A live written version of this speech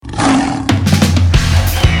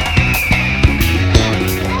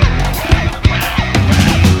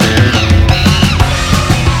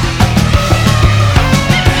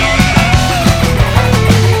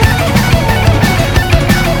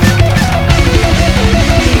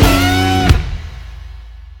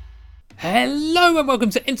Hello and welcome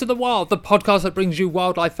to Into the Wild, the podcast that brings you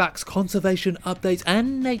wildlife facts, conservation updates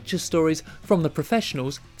and nature stories from the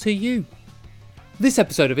professionals to you. This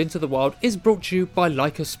episode of Into the Wild is brought to you by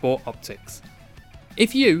Leica Sport Optics.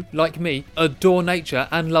 If you, like me, adore nature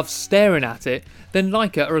and love staring at it, then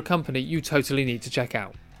Leica are a company you totally need to check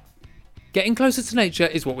out. Getting closer to nature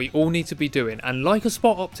is what we all need to be doing, and Leica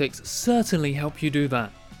Sport Optics certainly help you do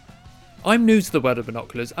that. I'm new to the world of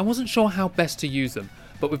binoculars and wasn't sure how best to use them,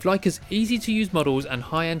 but with Leica's easy to use models and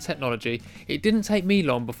high-end technology, it didn't take me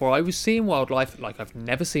long before I was seeing wildlife like I've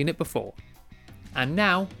never seen it before. And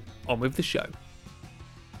now, on with the show.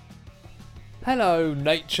 Hello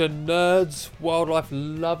nature nerds, wildlife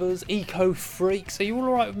lovers, eco freaks. Are you all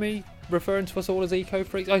alright with me referring to us all as eco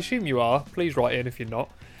freaks? I assume you are. Please write in if you're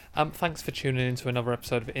not. Thanks for tuning in to another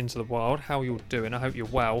episode of Into the Wild. How are you all doing? I hope you're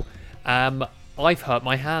well. I've hurt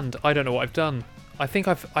my hand. I don't know what I've done. I think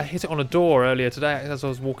I hit it on a door earlier today as I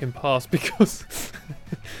was walking past because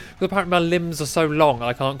apparently my limbs are so long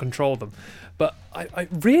I can't control them. But I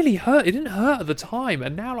really hurt. It didn't hurt at the time,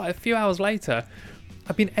 and now like a few hours later,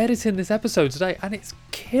 I've been editing this episode today and it's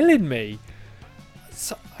killing me.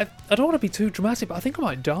 So I don't want to be too dramatic, but I think I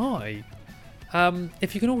might die.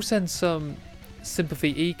 If you can all send some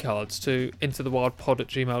sympathy e-cards to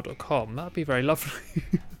intothewildpod@gmail.com, that'd be very lovely.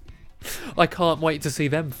 I can't wait to see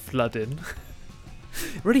them flooding.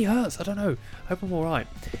 It really hurts. I don't know. I hope I'm alright.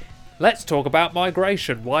 Let's talk about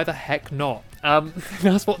migration. Why the heck not?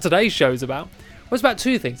 That's what today's show is about. Well, it's about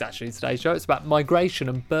two things actually, today's show. It's about migration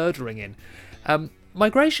and bird ringing.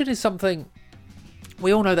 Migration is something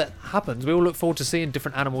we all know that happens. We all look forward to seeing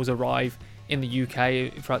different animals arrive in the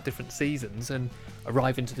UK throughout different seasons and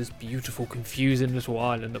arrive into this beautiful, confusing little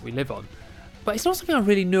island that we live on. But it's not something I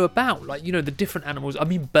really knew about. Like, you know, the different animals. I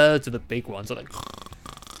mean, birds are the big ones. Like,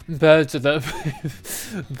 birds are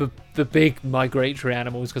the big migratory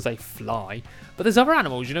animals because they fly. But there's other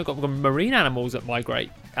animals, you know, got marine animals that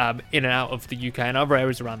migrate in and out of the UK and other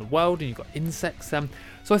areas around the world, and you've got insects. So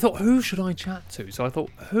I thought, who should I chat to? So I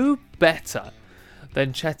thought, who better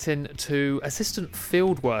than chatting to assistant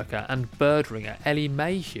field worker and bird ringer Ellie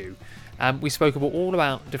Mayhew. We spoke all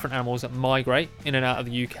about different animals that migrate in and out of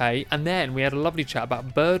the UK, and then we had a lovely chat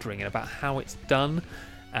about bird ringing, about how it's done,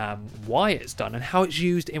 why it's done, and how it's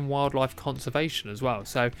used in wildlife conservation as well.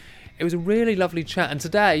 So it was a really lovely chat, and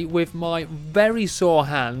today, with my very sore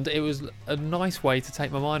hand, it was a nice way to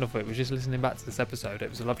take my mind off it. Was just listening back to this episode. It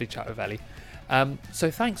was a lovely chat with Ellie.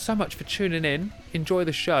 So thanks so much for tuning in. Enjoy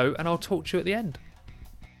the show, and I'll talk to you at the end.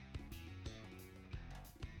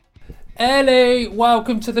 Ellie,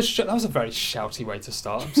 welcome to the show. That was a very shouty way to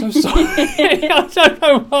start. I'm so sorry. I don't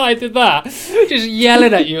know why I did that. Just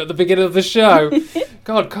yelling at you at the beginning of the show.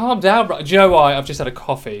 God, calm down. Do you know why? I've just had a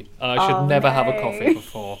coffee. I should never have a coffee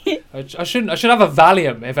before. I should have a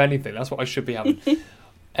Valium, if anything. That's what I should be having.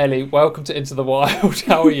 Ellie, welcome to Into the Wild.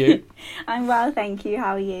 How are you? I'm well, thank you.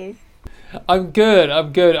 How are you? I'm good.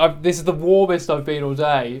 This is the warmest I've been all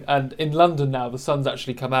day. And in London now, the sun's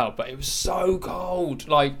actually come out. But it was so cold.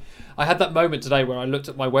 Like, I had that moment today where I looked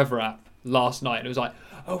at my weather app last night and it was like,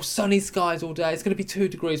 oh, sunny skies all day. It's going to be 2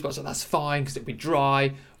 degrees. But I was like, that's fine because it'll be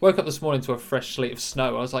dry. Woke up this morning to a fresh sleet of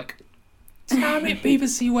snow. I was like, damn it,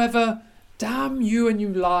 BBC weather. Damn you and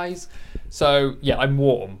you lies. So, yeah, I'm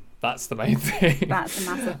warm. That's the main thing. That's a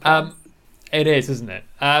massive plus. It is, isn't it?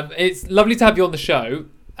 It's lovely to have you on the show.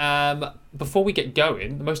 Before we get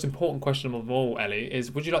going, the most important question of all, Ellie,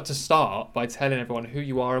 is would you like to start by telling everyone who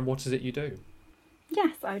you are and what is it you do?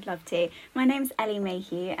 Yes, I would love to. My name's Ellie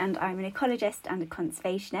Mayhew and I'm an ecologist and a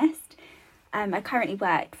conservationist. I currently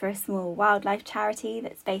work for a small wildlife charity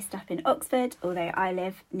that's based up in Oxford, although I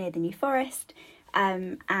live near the New Forest.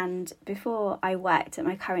 And before I worked at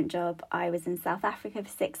my current job, I was in South Africa for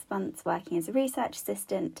 6 months working as a research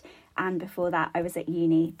assistant. And before that, I was at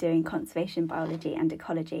uni doing conservation biology and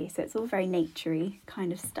ecology. So it's all very naturey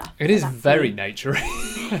kind of stuff. It is very naturey.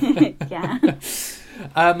 Yeah.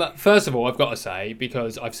 First of all, I've got to say,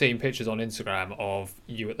 because I've seen pictures on Instagram of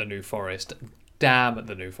you at the New Forest. Damn,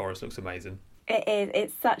 the New Forest looks amazing. It is.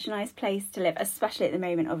 It's such a nice place to live, especially at the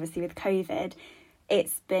moment, obviously, with COVID.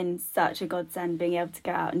 It's been such a godsend being able to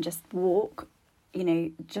go out and just walk, you know,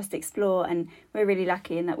 just explore. And we're really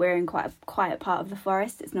lucky in that we're in quite a quiet part of the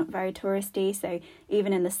forest. It's not very touristy. So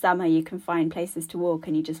even in the summer, you can find places to walk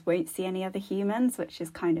and you just won't see any other humans, which is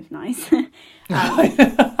kind of nice.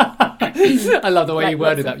 I love the way you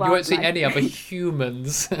worded that. You won't see any other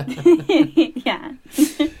humans. Yeah.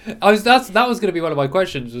 That was going to be one of my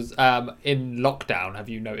questions. Was in lockdown, have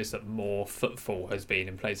you noticed that more footfall has been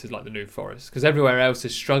in places like the New Forest? Because everywhere else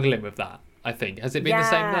is struggling with that. I think has it been the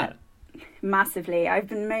same there? Massively. I've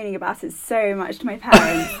been moaning about it so much to my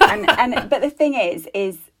parents. But the thing is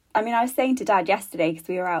I mean, I was saying to Dad yesterday, because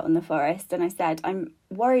we were out in the forest, and I said, I'm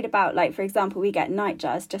worried about, like, for example, we get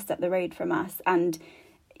nightjars just up the road from us, and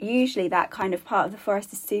usually that kind of part of the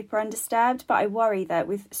forest is super undisturbed, but I worry that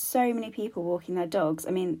with so many people walking their dogs,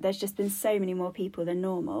 I mean, there's just been so many more people than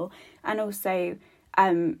normal, and also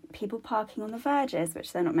people parking on the verges,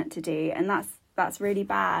 which they're not meant to do, and that's really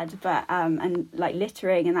bad. But and like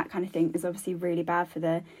littering and that kind of thing is obviously really bad for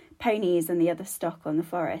the ponies and the other stock on the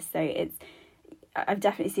forest. So I've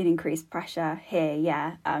definitely seen increased pressure here,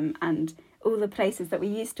 yeah. And all the places that we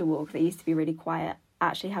used to walk that used to be really quiet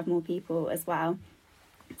actually have more people as well.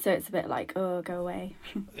 So it's a bit like, oh, go away.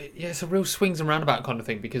 Yeah, it's a real swings and roundabout kind of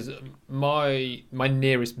thing, because my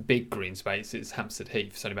nearest big green space is Hampstead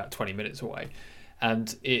Heath. It's only about 20 minutes away.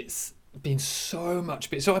 And it's been so much...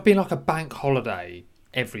 So I've been like a bank holiday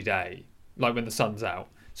every day, like when the sun's out.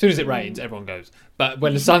 As soon as it rains, everyone goes. But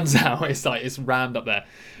when the sun's out, it's like it's rammed up there.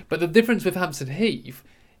 But the difference with Hampstead Heath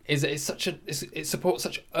is that it supports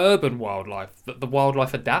such urban wildlife that the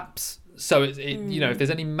wildlife adapts. So you know, if there's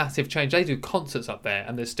any massive change, they do concerts up there,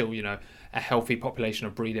 and there's still, you know, a healthy population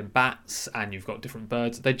of breeding bats, and you've got different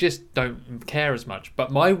birds. They just don't care as much.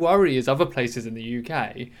 But my worry is other places in the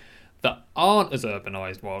UK that aren't as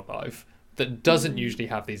urbanised wildlife, that doesn't usually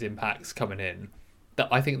have these impacts coming in. That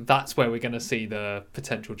I think that's where we're going to see the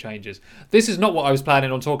potential changes. This is not what I was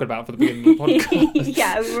planning on talking about for the beginning of the podcast.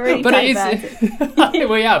 Yeah, we're really but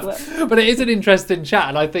we have. But it is an interesting chat,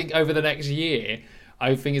 and I think over the next year,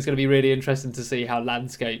 I think it's going to be really interesting to see how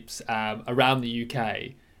landscapes around the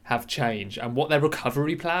UK have changed and what their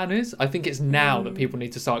recovery plan is. I think it's now that people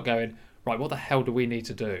need to start going, right, what the hell do we need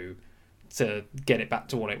to do to get it back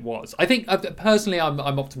to what it was? I think personally, I'm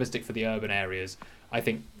optimistic for the urban areas. I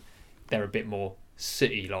think they're a bit more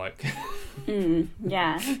city-like.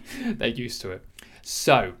 Yeah. They're used to it.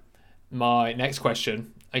 So, my next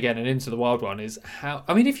question, again, an into the wild one, is how...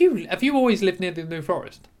 I mean, have you always lived near the New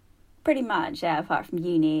Forest? Pretty much, yeah, apart from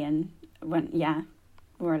uni and more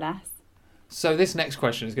or less. So this next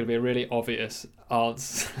question is going to be a really obvious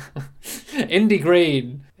answer. Indy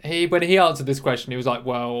Green, when he answered this question, he was like,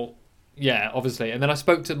 well... Yeah, obviously. And then I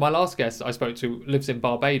spoke to my last guest lives in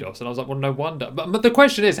Barbados, and I was like, well, no wonder. But the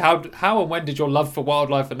question is, how and when did your love for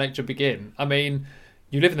wildlife and nature begin? I mean,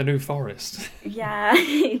 you live in the New Forest. Yeah,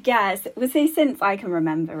 yes. Well, so since I can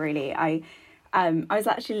remember, really, I was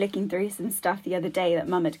actually looking through some stuff the other day that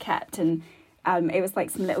Mum had kept, and it was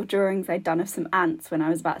like some little drawings I'd done of some ants when I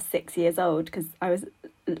was about 6 years old, because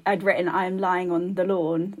I'd written, I am lying on the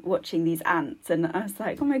lawn watching these ants, and I was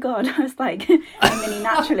like, oh my god, I was like a mini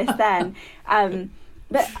naturalist then.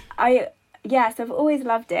 But so I've always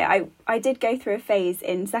loved it. I did go through a phase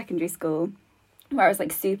in secondary school where I was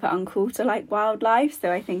like super uncool to like wildlife,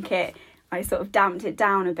 so I think I sort of damped it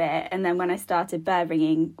down a bit, and then when I started bird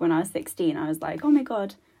ringing when I was 16, I was like, oh my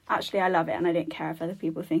god, actually I love it, and I don't care if other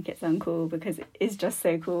people think it's uncool, because it is just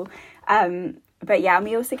so cool. But yeah, and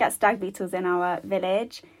we also get stag beetles in our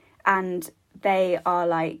village, and they are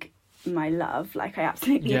like my love. Like, I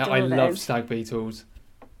absolutely adore them. I love stag beetles.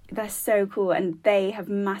 They're so cool, and they have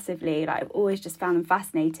massively, like, I've always just found them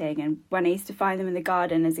fascinating. And when I used to find them in the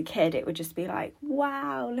garden as a kid, it would just be like,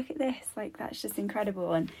 wow, look at this, like, that's just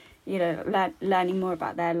incredible. And, you know, learning more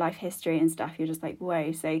about their life history and stuff, you're just like,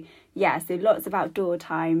 whoa. So yeah, so lots of outdoor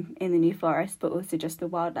time in the New Forest, but also just the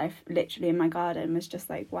wildlife literally in my garden was just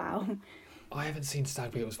like, wow. I haven't seen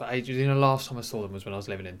stag beetles for ages. You know, last time I saw them was when I was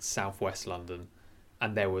living in southwest London,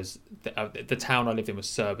 and there was the town I lived in was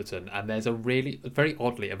Surbiton, and there's a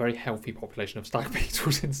very healthy population of stag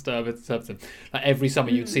beetles in Surbiton. Like every summer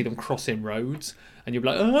you'd see them crossing roads, and you'd be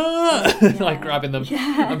like, like grabbing them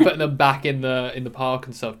and putting them back in the park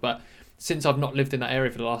and stuff. But since I've not lived in that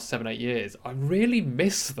area for the last 7-8 years, I really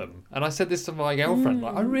miss them. And I said this to my girlfriend,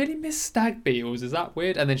 like, I really miss stag beetles. Is that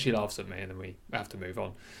weird? And then she laughs at me, and then we have to move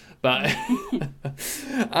on. But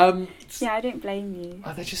yeah, I don't blame you.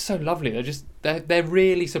 They're just so lovely. They're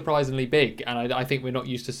really surprisingly big, and I think we're not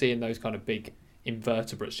used to seeing those kind of big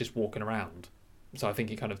invertebrates just walking around. So I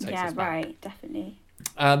think it kind of takes us back. Yeah, right, definitely.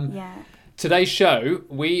 Today's show,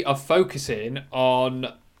 we are focusing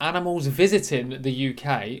on animals visiting the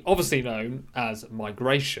UK, obviously known as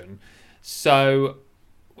migration. So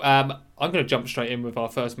I'm going to jump straight in with our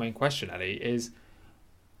first main question, Ellie, is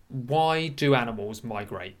why do animals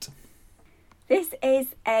migrate? This is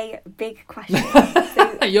a big question.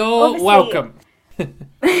 So You're welcome.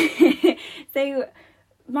 So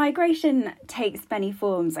migration takes many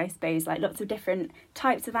forms, I suppose. Like, lots of different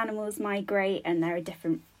types of animals migrate, and there are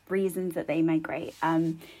different reasons that they migrate.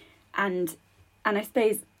 And I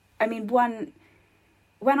suppose, I mean, one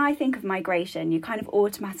when I think of migration, you kind of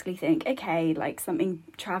automatically think, okay, like something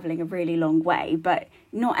travelling a really long way, but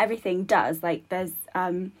not everything does. Like there's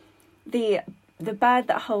the bird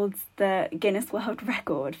that holds the Guinness World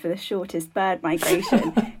Record for the shortest bird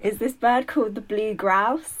migration is this bird called the blue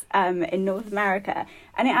grouse in North America.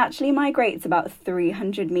 And it actually migrates about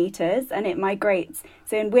 300 metres, and it migrates.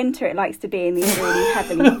 So in winter, it likes to be in these really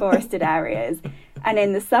heavily forested areas. And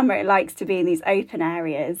in the summer, it likes to be in these open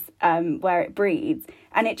areas where it breeds.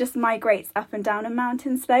 And it just migrates up and down a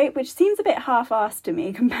mountain slope, which seems a bit half-assed to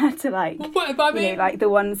me compared to like the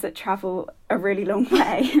ones that travel a really long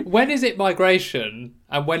way. When is it migration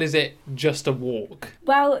and when is it just a walk?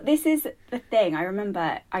 Well, this is the thing. I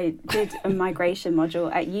remember I did a migration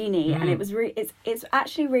module at uni, and it was it's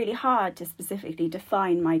actually really hard to specifically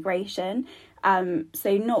define migration.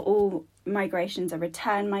 So not all migrations are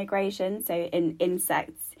return migration. So in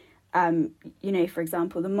insects, for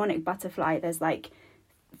example, the monarch butterfly, there's like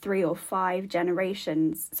 3 or 5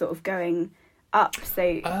 generations sort of going up,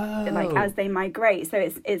 so like as they migrate, so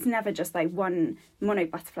it's never just like one monarch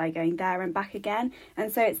butterfly going there and back again.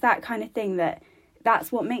 And so it's that kind of thing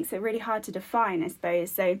that's what makes it really hard to define, I suppose.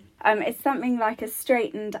 So it's something like a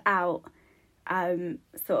straightened out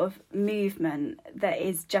sort of movement that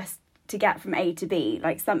is just to get from A to B,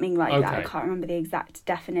 like something like that. I can't remember the exact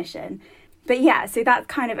definition, but yeah, so that's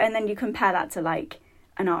kind of, and then you compare that to like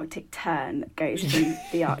an Arctic tern that goes from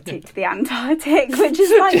the Arctic to the Antarctic, which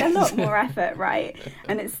is like a lot more effort, right?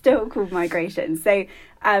 And it's still called migration. So,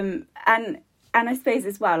 and I suppose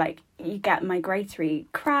as well, like you get migratory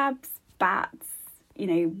crabs, bats,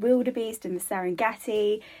 wildebeest in the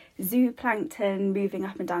Serengeti, zooplankton moving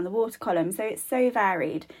up and down the water column. So it's so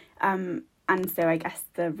varied. And so I guess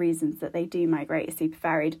the reasons that they do migrate are super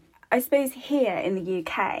varied. I suppose here in the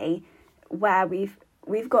UK, where we've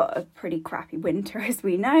got a pretty crappy winter, as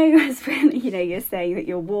we know. As you're saying that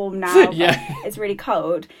you're warm now, but it's really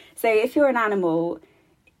cold. So if you're an animal,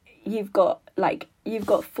 you've got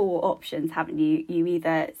 4 options, haven't you? You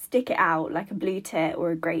either stick it out like a blue tit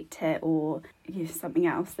or a great tit, or something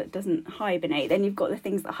else that doesn't hibernate. Then you've got the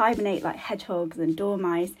things that hibernate, like hedgehogs and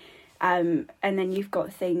dormice, and then you've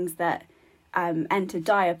got things that enter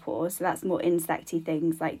diapause, so that's more insecty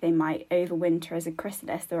things, like they might overwinter as a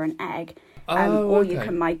chrysalis or an egg. Or you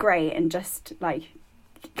can migrate and just like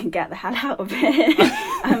get the hell out of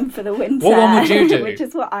it for the winter. What one would you do? Which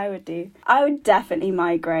is what I would do. I would definitely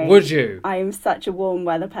migrate. Would you? I am such a warm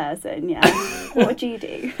weather person, yeah. What would you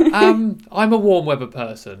do? I'm a warm weather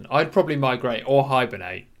person. I'd probably migrate or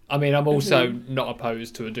hibernate. I mean, I'm also not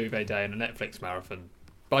opposed to a duvet day and a Netflix marathon.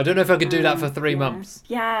 But I don't know if I could do that for 3 months.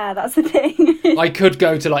 Yeah, that's the thing. I could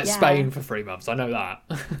go to Spain for 3 months. I know that.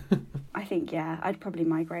 I think, I'd probably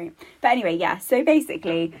migrate. But anyway, so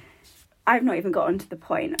basically, I've not even gotten to the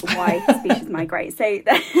point of why species migrate. So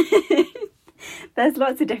there's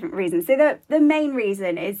lots of different reasons. So the main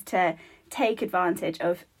reason is to take advantage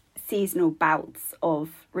of seasonal bouts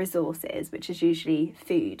of resources, which is usually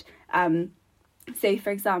food. So,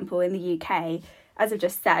 for example, in the UK, as I've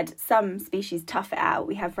just said, some species tough it out.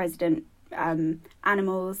 We have resident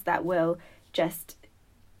animals that will just,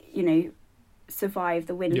 survive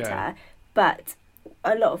the winter, but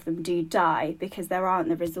a lot of them do die because there aren't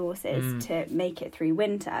the resources to make it through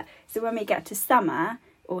winter. So when we get to summer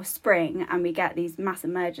or spring and we get these mass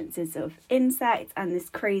emergences of insects and this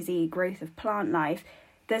crazy growth of plant life,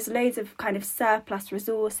 there's loads of kind of surplus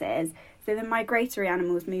resources. So the migratory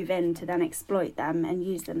animals move in to then exploit them and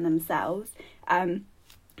use them themselves. And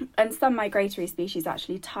some migratory species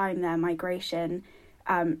actually time their migration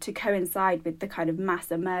to coincide with the kind of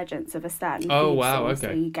mass emergence of a certain food source.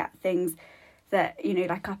 So you get things that,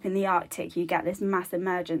 like up in the Arctic, you get this mass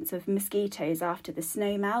emergence of mosquitoes after the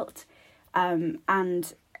snow melt.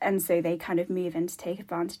 And so they kind of move in to take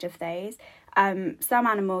advantage of those. Some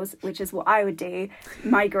animals, which is what I would do,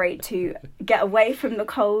 migrate to get away from the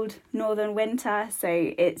cold northern winter. So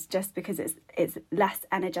it's just because it's less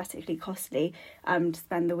energetically costly to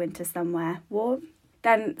spend the winter somewhere warm.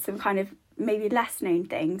 Then some kind of maybe less known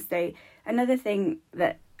things. So another thing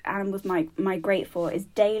that animals migrate for is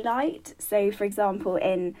daylight. So for example,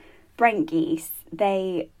 in Brent geese,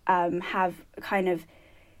 they have kind of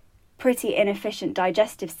pretty inefficient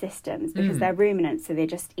digestive systems because they're ruminants, so they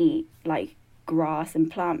just eat like grass and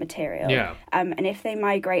plant material. And if they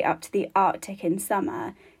migrate up to the Arctic in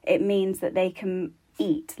summer, it means that they can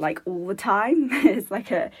eat like all the time. It's like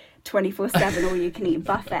a 24/7 all you can eat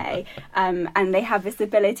buffet, and they have this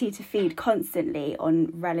ability to feed constantly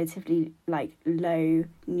on relatively like low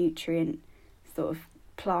nutrient sort of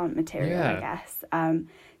plant material, I guess.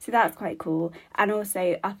 So that's quite cool. And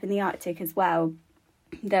also up in the Arctic as well,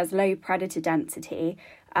 there's low predator density.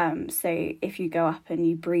 So if you go up and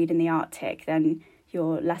you breed in the Arctic, then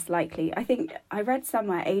you're less likely. I think I read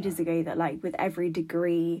somewhere ages ago that like with every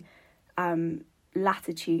degree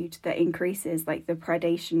latitude that increases, like the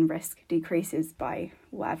predation risk decreases by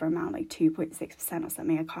whatever amount, like 2.6% or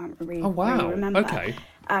something. I can't really, really remember. Okay.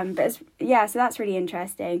 But so that's really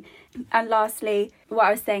interesting. And lastly, what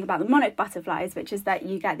I was saying about the monarch butterflies, which is that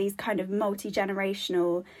you get these kind of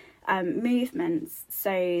multi-generational movements,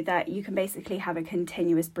 so that you can basically have a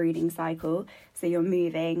continuous breeding cycle. So you're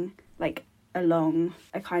moving like along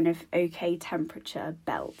a kind of okay temperature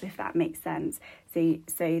belt, if that makes sense, so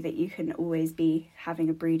that you can always be having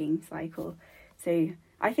a breeding cycle. So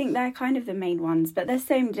I think they're kind of the main ones, but there's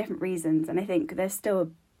so many different reasons, and I think there's still a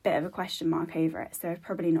bit of a question mark over it, so I've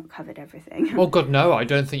probably not covered everything. Oh god, no, I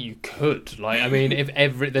don't think you could. Like, I mean, if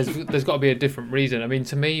there's got to be a different reason. I mean,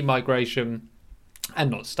 to me, migration, and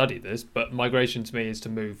not study this, but migration to me is to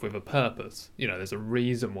move with a purpose. You know, there's a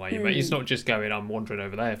reason why you make. It's not just going, I'm wandering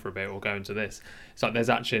over there for a bit or going to this. It's like there's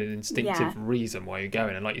actually an instinctive reason why you're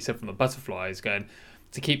going. And like you said, from the butterflies, going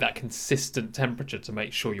to keep that consistent temperature to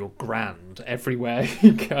make sure you're grand everywhere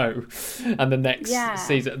you go. And the next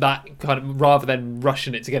season, that kind of, rather than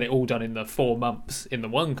rushing it to get it all done in the 4 months in the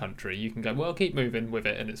one country, you can go, well, keep moving with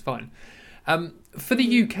it and it's fine. For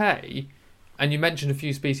the UK, and you mentioned a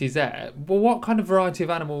few species there, well, what kind of variety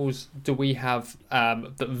of animals do we have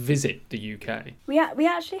that visit the UK? We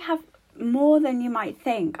actually have more than you might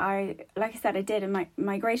think. Like I said, I did a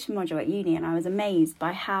migration module at uni, and I was amazed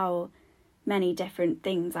by how many different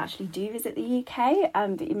things actually do visit the UK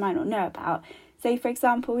that you might not know about. So, for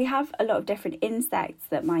example, we have a lot of different insects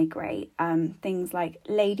that migrate. Things like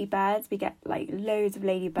ladybirds. We get like loads of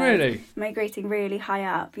ladybirds migrating really high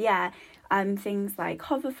up. Yeah. Things like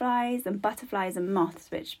hoverflies and butterflies and moths,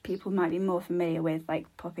 which people might be more familiar with, like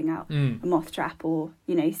popping out a moth trap or,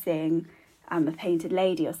 you know, seeing a painted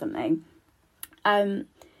lady or something.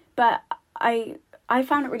 But I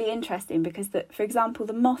found it really interesting because, for example,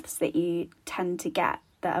 the moths that you tend to get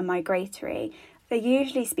that are migratory, they're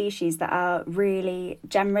usually species that are really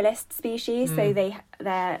generalist species. So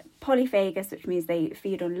they're polyphagous, which means they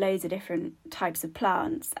feed on loads of different types of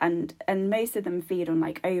plants, and most of them feed on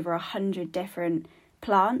like over 100 different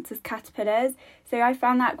plants as caterpillars. So I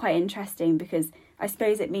found that quite interesting because I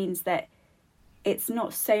suppose it means that it's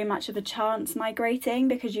not so much of a chance migrating,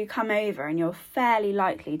 because you come over and you're fairly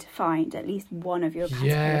likely to find at least one of your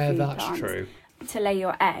caterpillar food plants to lay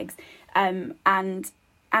your eggs.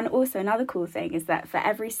 And also another cool thing is that for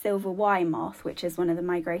every silver Y moth, which is one of the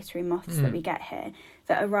migratory moths that we get here,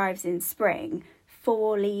 that arrives in spring,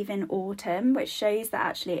 4 leave in autumn, which shows that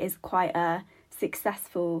actually it is quite a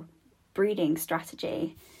successful breeding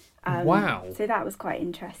strategy. Wow. So that was quite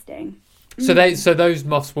interesting. So those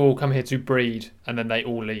moths will come here to breed and then they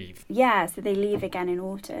all leave? Yeah, so they leave again in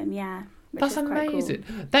autumn, yeah. That's amazing.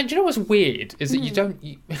 Cool. Then, do you know what's weird? Is that you don't...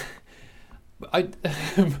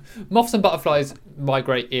 moths and butterflies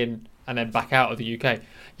migrate in and then back out of the UK.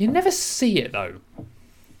 You never see it though.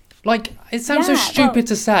 Like, it sounds so stupid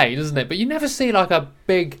to say, doesn't it? But you never see like a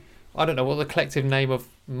big, I don't know what the collective name of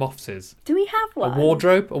moths is. Do we have one? A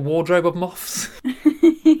wardrobe of moths.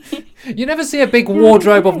 You never see a big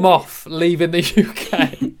wardrobe of moth leaving the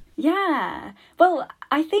UK. Yeah. Well,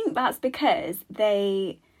 I think that's because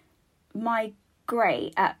they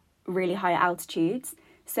migrate at really high altitudes.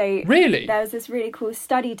 So really, there was this really cool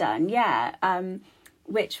study done,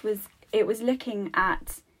 which was looking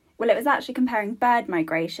at, well, it was actually comparing bird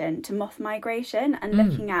migration to moth migration and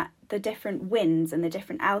looking at the different winds and the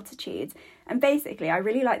different altitudes. And basically, I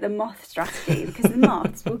really like the moth strategy because the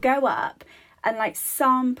moths will go up and like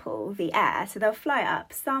sample the air. So they'll fly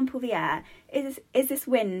up, sample the air. Is this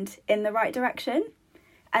wind in the right direction?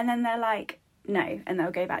 And then they're like, no, and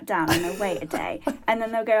they'll go back down and they'll wait a day and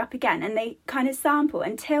then they'll go up again, and they kind of sample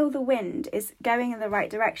until the wind is going in the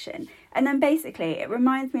right direction. And then basically it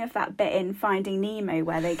reminds me of that bit in Finding Nemo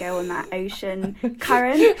where they go on that ocean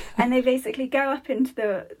current and they basically go up into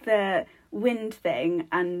the wind thing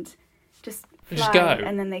and just fly,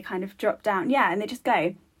 and then they kind of drop down, and they just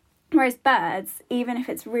go. Whereas birds, even if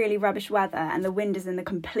it's really rubbish weather and the wind is in the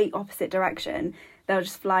complete opposite direction, they'll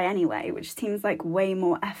just fly anyway, which seems like way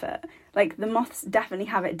more effort. Like the moths definitely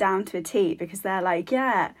have it down to a T because they're like,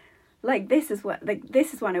 this is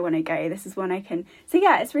when I want to go. This is when I can. So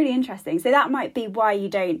yeah, it's really interesting. So that might be why you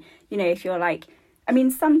don't, if you're like, I mean,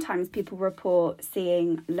 sometimes people report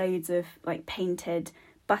seeing loads of like painted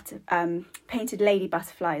lady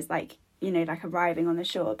butterflies, like arriving on the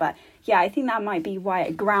shore. But yeah, I think that might be why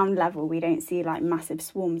at ground level we don't see like massive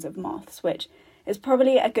swarms of moths, which it's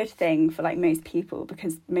probably a good thing for like most people,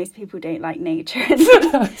 because most people don't like nature.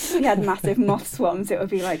 If we had massive moth swarms, it would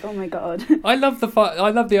be like, oh my god. I love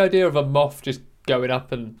the idea of a moth just going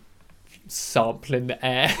up and sampling the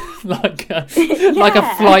air like a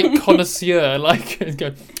flight connoisseur, like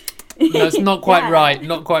go, no, it's not quite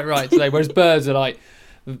right today. Whereas birds are like,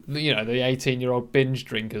 you know, the 18-year-old binge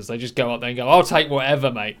drinkers. They just go up there and go, I'll take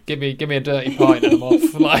whatever, mate. Give me a dirty pint and I'm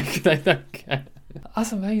off. Like, they don't care.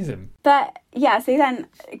 That's amazing. But yeah, so then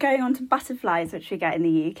going on to butterflies, which we get in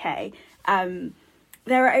the UK,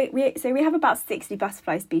 we have about 60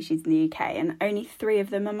 butterfly species in the UK, and only 3 of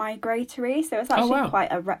them are migratory. So it's actually quite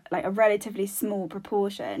a relatively small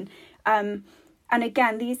proportion. And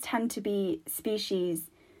again, these tend to be species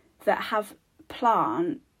that have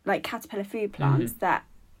caterpillar food plants that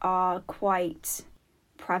are quite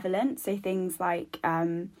prevalent. So things like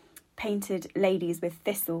painted ladies with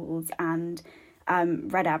thistles and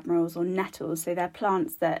red admirals or nettles. So they're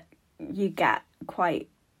plants that you get quite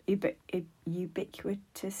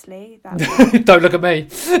ubiquitously. Don't look at me.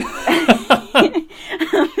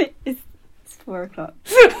 It's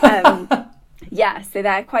 4:00. Yeah, so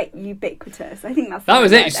they're quite ubiquitous. I think that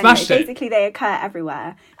was it. You smashed it. Basically, they occur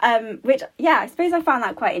everywhere. Which, yeah, I suppose I found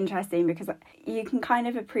that quite interesting, because you can kind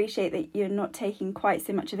of appreciate that you're not taking quite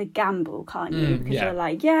so much of a gamble, can't you? Because you're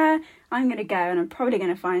like, yeah, I'm going to go and I'm probably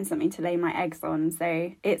going to find something to lay my eggs on,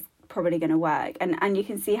 so it's probably going to work. And you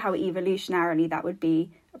can see how evolutionarily that would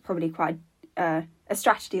be probably quite a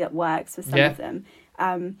strategy that works for some of them.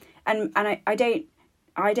 And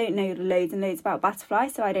I don't know loads and loads about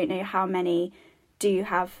butterflies, so I don't know how many do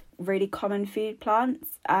have really common food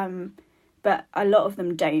plants. But a lot of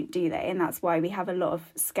them don't, do they? And that's why we have a lot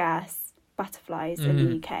of scarce butterflies in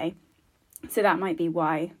the UK. So that might be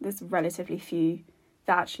why there's relatively few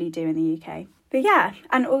that actually do in the UK. But yeah,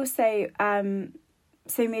 and also,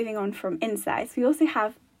 so moving on from insects, we also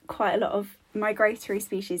have quite a lot of migratory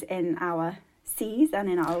species in our seas and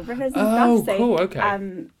in our rivers and stuff. So, cool,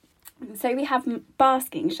 okay. So we have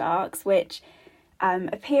basking sharks, which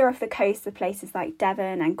appear off the coast of places like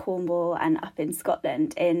Devon and Cornwall and up in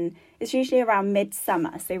Scotland. It's usually around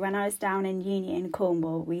midsummer. So when I was down in uni in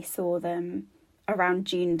Cornwall, we saw them around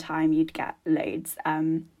June time. You'd get loads.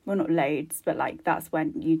 Well, not loads, but like that's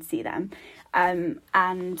when you'd see them.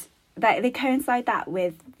 And they coincide that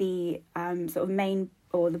with the sort of main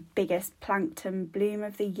or the biggest plankton bloom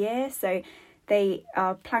of the year. So they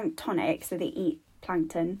are planktonic, so they eat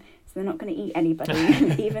plankton. So they're not going to eat anybody,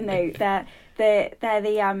 even though they're the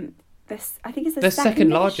I think it's the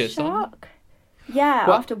second largest shark. Yeah,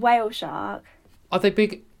 well, after whale shark. Are they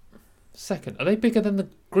big? Second, are they bigger than the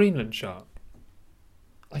Greenland shark?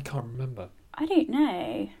 I can't remember. I don't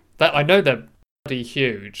know. I know they're bloody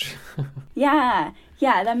huge. Yeah,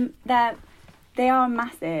 they are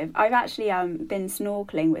massive. I've actually been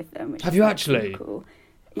snorkeling with them. Which have you actually? Cool.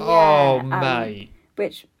 Yeah, oh mate.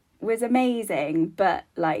 Which was amazing, but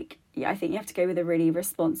like, yeah, I think you have to go with a really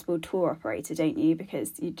responsible tour operator, don't you?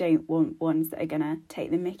 Because you don't want ones that are gonna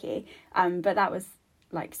take the mickey. But that was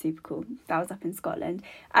like super cool. That was up in Scotland.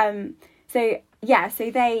 So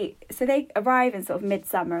they arrive in sort of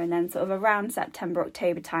midsummer, and then sort of around September,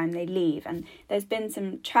 October time they leave. And there's been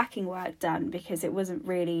some tracking work done, because no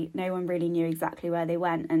one really knew exactly where they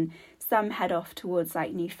went. And some head off towards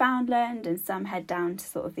like Newfoundland, and some head down to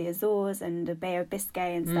sort of the Azores and the Bay of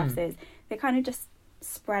Biscay and stuff. So they kind of just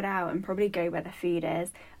spread out and probably go where the food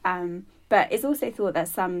is. But it's also thought that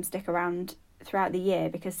some stick around throughout the year,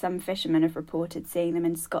 because some fishermen have reported seeing them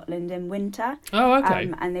in Scotland in winter. Oh, okay.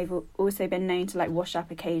 And they've also been known to like wash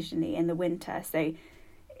up occasionally in the winter. So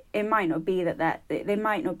it might not be that they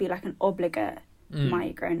might not be like an obligate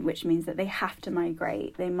migrant, which means that they have to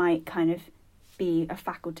migrate. They might kind of be a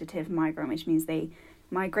facultative migrant, which means they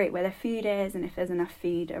migrate where their food is, and if there's enough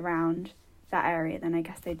food around that area, then I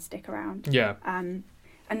guess they'd stick around. Yeah. And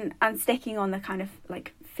sticking on the kind of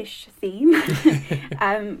like fish theme,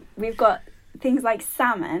 we've got things like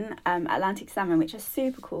salmon, Atlantic salmon, which are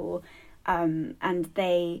super cool, and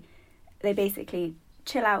they basically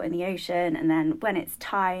chill out in the ocean, and then when it's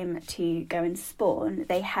time to go and spawn,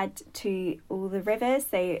 they head to all the rivers.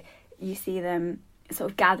 So you see them sort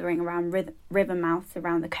of gathering around river mouths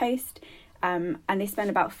around the coast, and they spend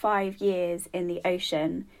about 5 years in the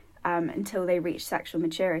ocean until they reach sexual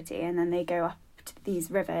maturity, and then they go up to these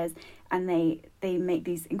rivers, and they make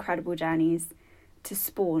these incredible journeys to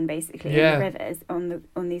spawn basically in the rivers on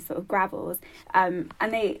these sort of gravels, and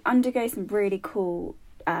they undergo some really cool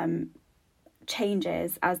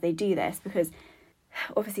changes as they do this, because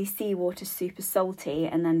obviously seawater's super salty,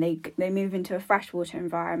 and then they move into a freshwater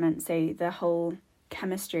environment, so the whole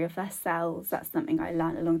chemistry of their cells. That's something I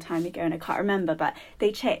learned a long time ago and I can't remember, but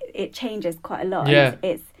it changes quite a lot. Yeah.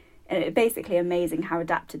 And it's basically amazing how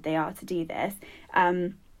adapted they are to do this.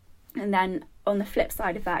 And then on the flip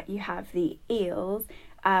side of that, you have the eels,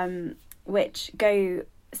 which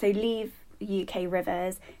leave UK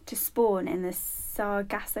rivers to spawn in the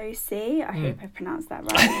Sargasso Sea. I hope I pronounced that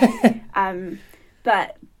right.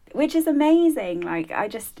 But which is amazing. Like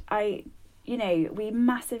we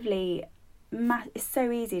massively. It's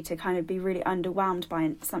so easy to kind of be really underwhelmed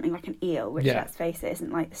by something like an eel, which let's face it,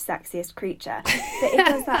 isn't like the sexiest creature. But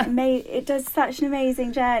it does such an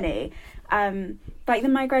amazing journey. Like the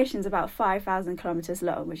migration's about 5,000 kilometers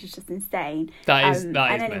long, which is just insane. That is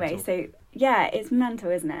anyway, mental. So yeah, it's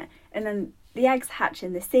mental, isn't it? And then the eggs hatch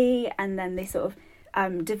in the sea, and then they sort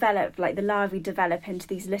of develop, like the larvae develop into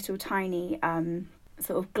these little tiny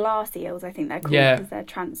sort of glass eels, I think they're called, because they're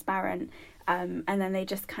transparent. And then they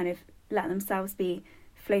just kind of let themselves be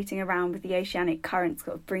floating around with the oceanic currents,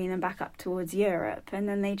 sort of bringing them back up towards Europe, and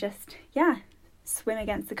then they just swim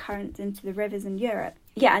against the currents into the rivers in Europe.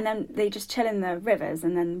 And then they just chill in the rivers,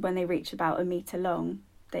 and then when they reach about a metre long,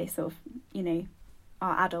 they sort of,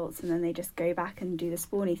 are adults, and then they just go back and do the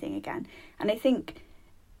spawny thing again. And I think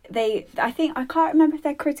I can't remember if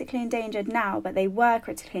they're critically endangered now, but they were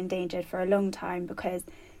critically endangered for a long time because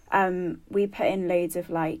we put in loads of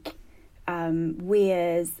like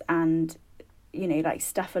weirs and like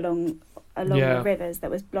stuff along the rivers that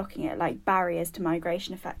was blocking it, like barriers to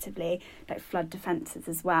migration effectively, like flood defences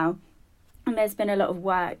as well. And there's been a lot of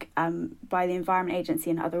work by the Environment Agency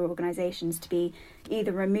and other organisations to be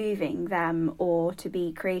either removing them or to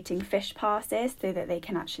be creating fish passes so that they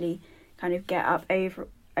can actually kind of get up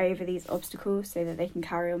over these obstacles so that they can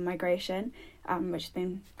carry on migration, which has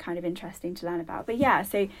been kind of interesting to learn about. But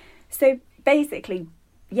so basically,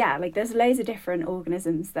 like there's loads of different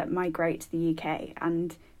organisms that migrate to the UK,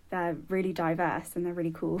 and they're really diverse and they're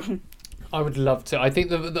really cool. I would love to. I think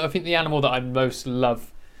the animal that I most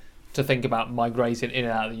love to think about migrating in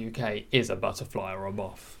and out of the UK is a butterfly or a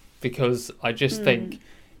moth, because I just think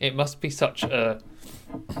it must be such a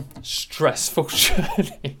stressful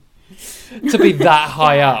journey to be that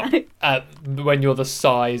high up when you're the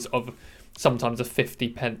size of sometimes a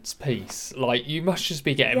 50p piece. Like, you must just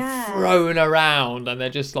be getting thrown around, and they're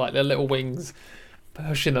just like their little wings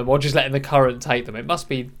pushing them or just letting the current take them. It must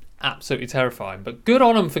be absolutely terrifying, but good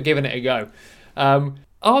on them for giving it a go.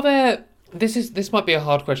 Are there, this might be a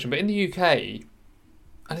hard question, but in the UK,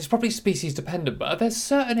 and it's probably species dependent, but are there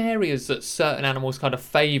certain areas that certain animals kind of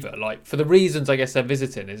favour, like for the reasons I guess they're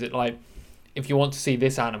visiting? Is it like, if you want to see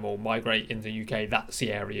this animal migrate into the UK, that's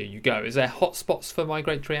the area you go? Is there hotspots for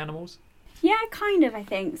migratory animals? Yeah, kind of, I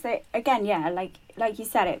think. So again, like you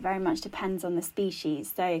said, it very much depends on the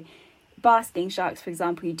species. So basking sharks, for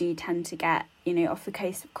example, you do tend to get, off the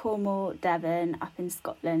coast of Cornwall, Devon, up in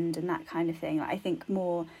Scotland and that kind of thing. Like, I think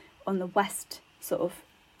more on the west sort of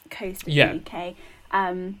coast of the UK.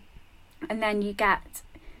 And then you get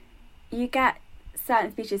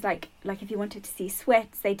certain species like if you wanted to see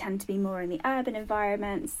swifts, they tend to be more in the urban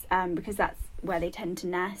environments because that's where they tend to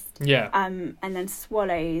nest. And then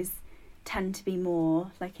swallows tend to be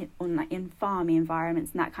more like in farmy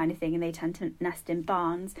environments and that kind of thing, and they tend to nest in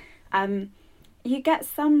barns. You get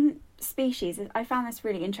some species, I found this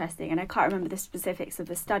really interesting, and I can't remember the specifics of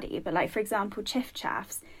the study, but like, for example,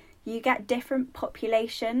 chiffchaffs, you get different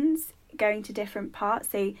populations going to different parts.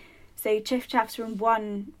 So chiffchaffs from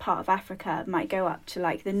one part of Africa might go up to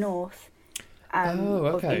like the north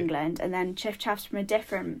of England, and then chiffchaffs from a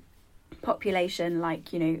different population,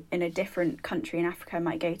 like, in a different country in Africa,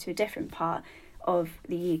 might go to a different part of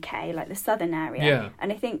the UK, like the southern area.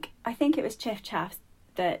 And I think it was chiffchaffs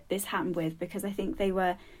that this happened with, because I think they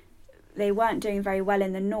weren't doing very well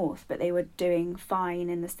in the north, but they were doing fine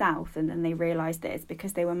in the south, and then they realised that it's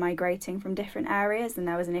because they were migrating from different areas, and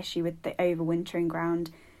there was an issue with the overwintering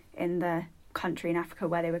ground in the country in Africa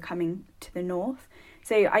where they were coming to the north.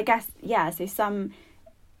 So I guess,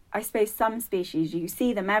 I suppose some species, you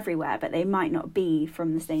see them everywhere, but they might not be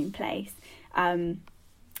from the same place. And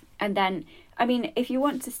then, I mean, if you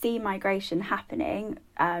want to see migration happening,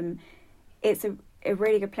 it's a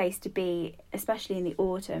really good place to be, especially in the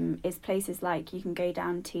autumn, is places like, you can go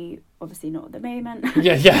down to, obviously not at the moment,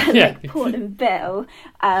 like Portland Bill,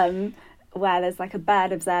 where there's like a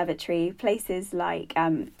bird observatory. Places like,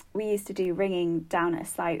 we used to do ringing down at a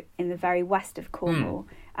site in the very west of Cornwall,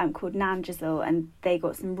 called Nanjazil, and they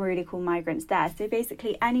got some really cool migrants there. So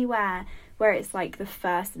basically anywhere where it's like the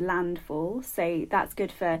first landfall, so that's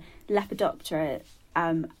good for Lepidoptera.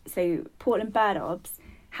 So Portland bird obs,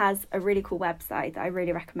 has a really cool website that I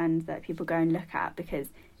really recommend that people go and look at, because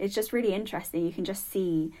it's just really interesting. You can just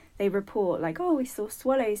see, they report like, oh, we saw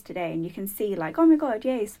swallows today, and you can see like, oh my god,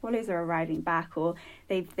 yay, swallows are arriving back, or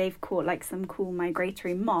they've caught like some cool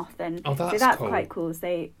migratory moth, and so that's cool. quite cool.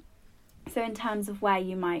 So in terms of where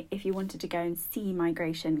you might, if you wanted to go and see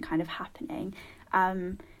migration kind of happening,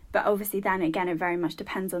 but obviously then again it very much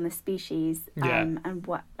depends on the species and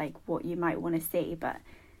what you might want to see, but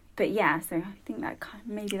yeah, so I think that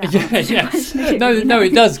maybe that no,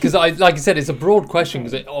 it does, because like I said, it's a broad question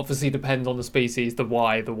because it obviously depends on the species, the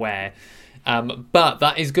why, the where, but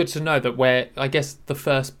that is good to know that where, I guess, the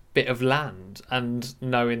first bit of land, and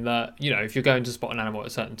knowing that, you know, if you're going to spot an animal at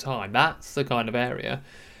a certain time, that's the kind of area.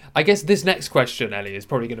 I guess this next question, Ellie, is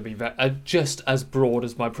probably going to be just as broad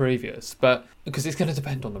as my previous, but because it's going to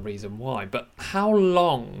depend on the reason why. But how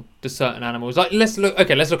long do certain animals, like let's look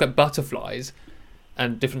at butterflies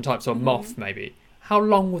and different types of moth, maybe. How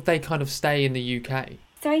long would they kind of stay in the UK?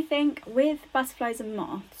 So I think with butterflies and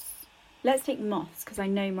moths, let's take moths because I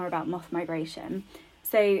know more about moth migration.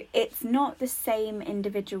 So it's not the same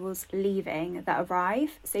individuals leaving that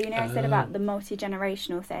arrive. So you know I said about the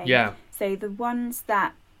multi-generational thing. Yeah. So the ones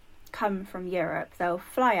that come from Europe, they'll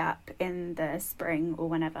fly up in the spring or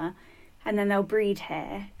whenever, and then they'll breed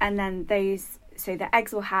here, and then so the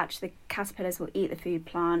eggs will hatch, the caterpillars will eat the food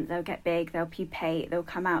plant, they'll get big, they'll pupate, they'll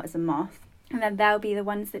come out as a moth, and then they'll be the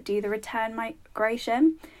ones that do the return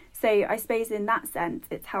migration. So I suppose in that sense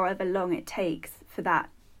it's however long it takes for that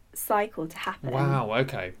cycle to happen. Wow,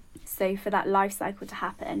 okay. So for that life cycle to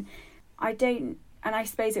happen, and I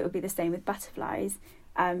suppose it would be the same with butterflies.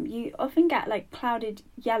 You often get like clouded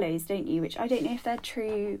yellows, don't you? Which I don't know if they're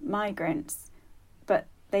true migrants, but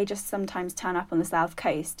they just sometimes turn up on the south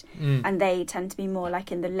coast, and they tend to be more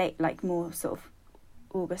like in the late, like more sort of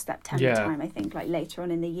August, September time. I think like later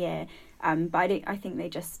on in the year. But I think they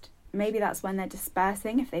just, maybe that's when they're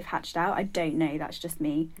dispersing if they've hatched out. I don't know. That's just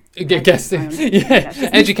me. Guessing, yeah.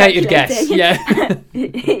 Educated guess, yeah.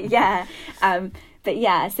 Yeah. But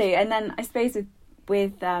yeah. So and then I suppose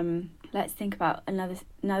with let's think about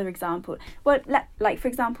another example. Well, like for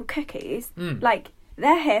example, cuckoos. Like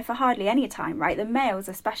they're here for hardly any time, right? The males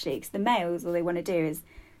especially, because the males, all they want to do is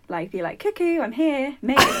like be like, cuckoo, I'm here,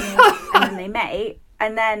 mate with me, and then they mate,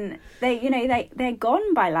 and then they're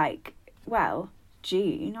gone by like, well,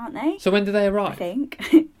 June, aren't they? So when do they arrive? I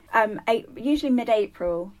think usually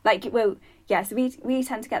mid-April. Like, well, yeah. So we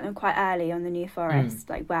tend to get them quite early on the New Forest,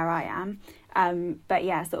 like where I am. But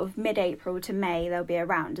yeah, sort of mid-April to May they'll be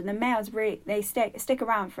around, and the males they stick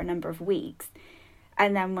around for a number of weeks,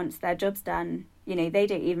 and then once their job's done, they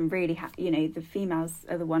don't even really have, the females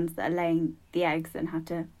are the ones that are laying the eggs and have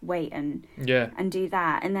to wait and do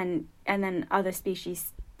that, and then other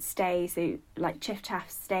species stay. So like chiffchaffs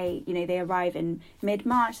stay, they arrive in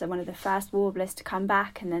mid-March. They're one of the first warblers to come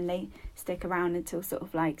back, and then they stick around until sort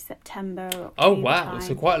of like September or October. Oh wow, time.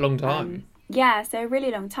 So quite a long time. Yeah, so a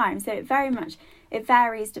really long time. So it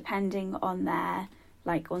varies depending on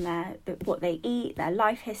what they eat, their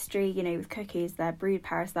life history. With cookies, they're brood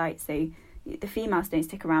parasites, so the females don't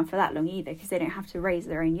stick around for that long either because they don't have to raise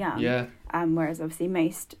their own young. Yeah. Whereas obviously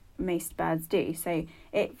most birds do. So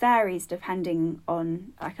it varies depending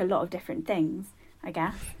on like a lot of different things, I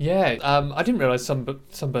guess. Yeah, I didn't realise some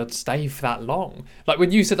birds stay for that long. Like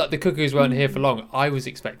when you said that the cuckoos weren't here for long, I was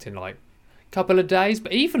expecting like couple of days,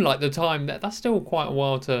 but even like the time that's still quite a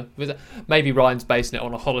while to visit. Maybe Ryan's basing it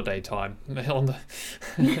on a holiday time.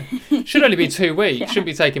 Should only be 2 weeks. Yeah. Shouldn't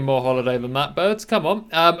be taking more holiday than that, birds. Come on.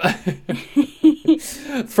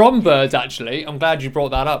 From birds, actually, I'm glad you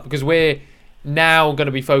brought that up because we're now going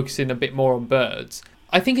to be focusing a bit more on birds.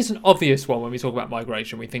 I think it's an obvious one when we talk about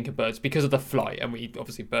migration. We think of birds because of the flight, and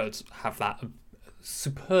obviously birds have that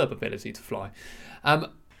superb ability to fly.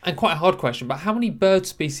 And quite a hard question, but how many bird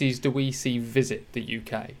species do we see visit the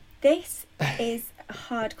UK? This is a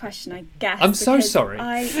hard question, I guess. I'm so sorry.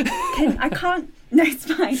 I can't, no, it's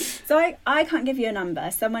fine. So I can't give you a number.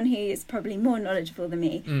 Someone who is probably more knowledgeable than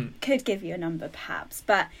me could give you a number perhaps.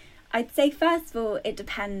 But I'd say, first of all, it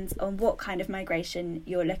depends on what kind of migration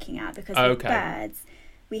you're looking at. Because with birds,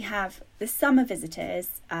 we have the summer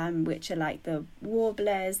visitors, which are like the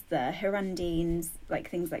warblers, the hirundines, like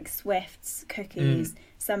things like swifts, cuckoos,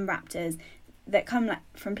 some raptors that come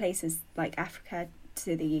from places like Africa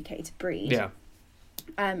to the UK to breed. Yeah.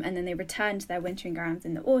 And then they return to their wintering grounds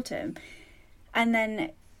in the autumn. And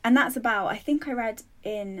that's about, I think I read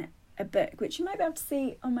in a book, which you might be able to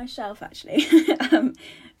see on my shelf actually.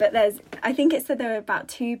 But I think it said there were about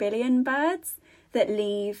 2 billion birds that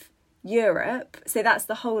leave Europe. So that's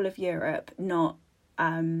the whole of Europe, not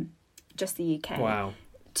just the UK. Wow.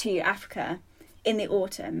 To Africa in the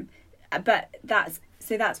autumn. But that's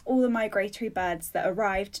all the migratory birds that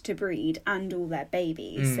arrived to breed and all their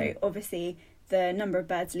babies. So obviously the number of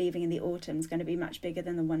birds leaving in the autumn is going to be much bigger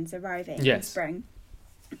than the ones arriving in spring.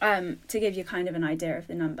 To give you kind of an idea of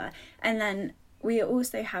the number. And then we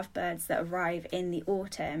also have birds that arrive in the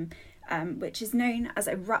autumn, which is known as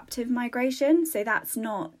eruptive migration. So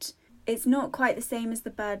it's not quite the same as the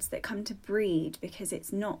birds that come to breed, because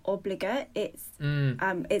it's not obligate. It's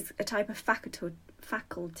a type of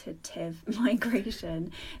facultative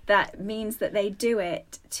migration that means that they do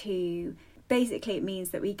it to... Basically, it means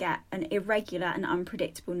that we get an irregular and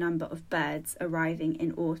unpredictable number of birds arriving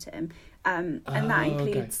in autumn. And that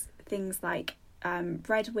includes things like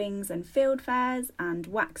redwings and fieldfares and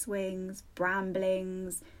waxwings,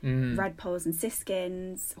 bramblings, redpolls and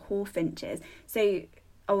siskins, hawfinches. So,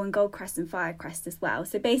 and goldcrest and firecrest as well.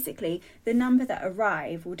 So basically, the number that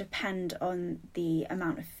arrive will depend on the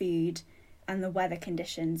amount of food and the weather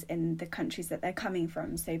conditions in the countries that they're coming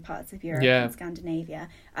from. So parts of Europe and Scandinavia.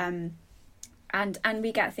 And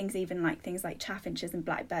we get things like chaffinches and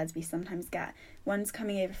blackbirds. We sometimes get ones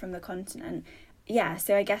coming over from the continent. Yeah,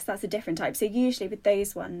 so I guess that's a different type. So usually with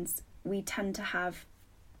those ones, we tend to have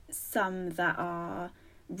some that are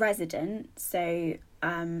resident. So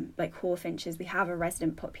like hawfinches, we have a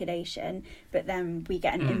resident population, but then we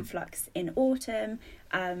get an influx in autumn.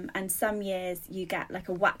 And some years you get like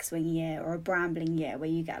a waxwing year or a brambling year where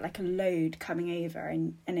you get like a load coming over,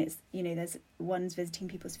 and it's, there's ones visiting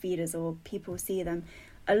people's feeders or people see them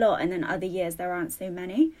a lot, and then other years there aren't so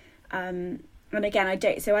many. And again, I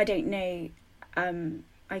don't know,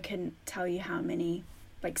 I couldn't tell you how many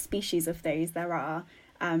like species of those there are.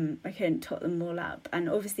 I couldn't tot them all up. And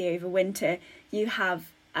obviously over winter you have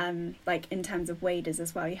like in terms of waders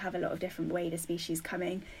as well, you have a lot of different wader species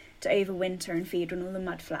coming to overwinter and feed on all the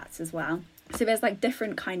mud flats as well. So there's like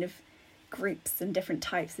different kind of groups and different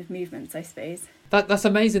types of movements, I suppose. That's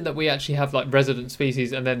amazing that we actually have like resident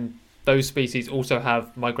species, and then those species also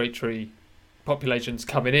have migratory populations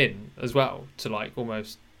coming in as well to like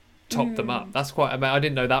almost top them up. That's quite amazing. I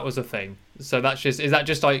didn't know that was a thing. So is that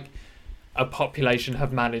just like a population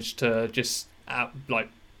have managed to just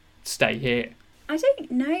stay here? I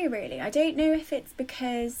don't know really. I don't know if it's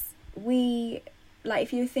because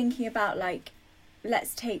if you're thinking about like,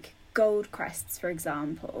 let's take goldcrests for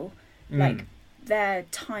example, like they're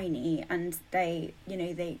tiny and they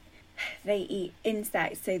eat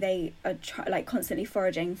insects, so they are constantly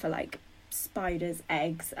foraging for like spiders'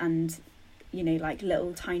 eggs and like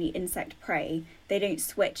little tiny insect prey. They don't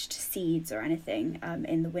switch to seeds or anything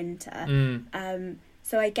in the winter.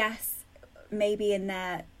 So I guess maybe in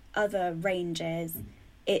their other ranges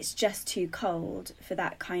it's just too cold for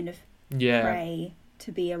that kind of prey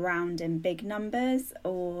to be around in big numbers,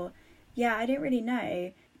 or I don't really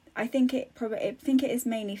know. I think it is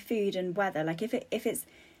mainly food and weather. Like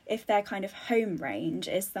if their kind of home range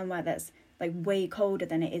is somewhere that's like way colder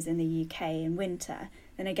than it is in the UK in winter,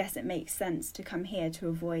 then I guess it makes sense to come here to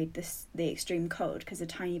avoid the extreme cold, because a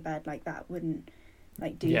tiny bird like that wouldn't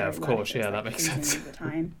like do of course that makes sense all the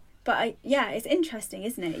time. But it's interesting,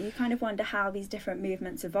 isn't it? You kind of wonder how these different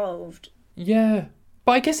movements evolved. Yeah,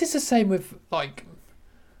 but I guess it's the same with like,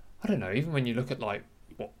 I don't know, even when you look at like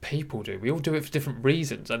what people do, we all do it for different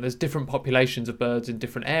reasons, and there's different populations of birds in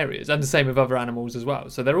different areas, and the same with other animals as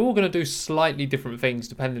well. So they're all going to do slightly different things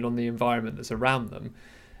depending on the environment that's around them.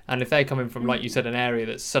 And if they're coming from, like you said, an area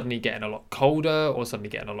that's suddenly getting a lot colder or suddenly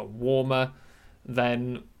getting a lot warmer,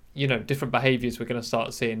 then different behaviours we're going to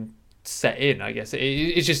start seeing set in. I guess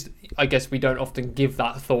it's just, I guess we don't often give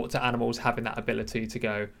that thought to animals having that ability to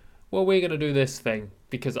go, well, we're going to do this thing,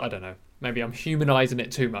 because I don't know, maybe I'm humanising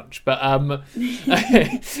it too much, but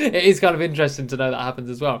it is kind of interesting to know that happens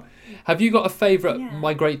as well. Have you got a favourite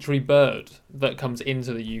migratory bird that comes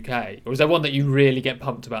into the UK, or is there one that you really get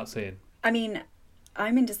pumped about seeing? I mean,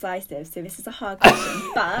 I'm indecisive, so this is a hard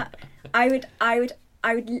question, but I would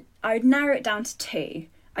narrow it down to two.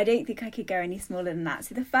 I don't think I could go any smaller than that.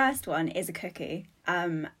 So the first one is a cuckoo,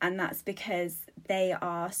 and that's because they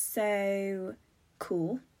are so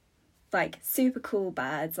cool, like super cool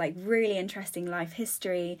birds, like really interesting life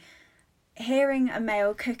history. Hearing a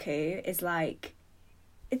male cuckoo is like,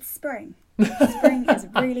 it's spring. Spring is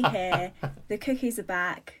really here. The cuckoos are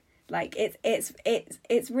back. Like it's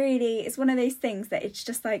really, it's one of those things that it's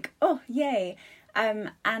just like, oh yay.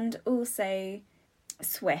 And also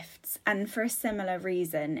swifts, and for a similar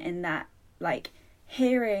reason, in that like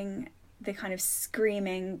hearing the kind of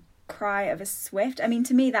screaming cry of a swift, I mean,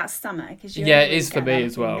 to me that's summer, because it is for me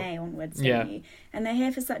as well, May onwards, don't you? And they're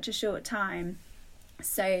here for such a short time,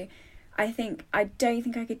 so I don't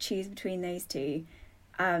think I could choose between those two.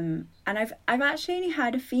 And I've actually only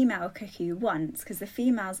heard a female cuckoo once, because the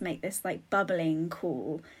females make this like bubbling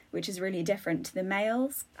call, which is really different to the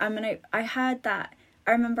males. And I heard that.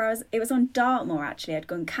 I remember it was on Dartmoor actually. I'd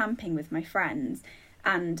gone camping with my friends,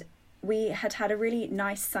 and we had a really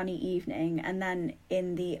nice sunny evening, and then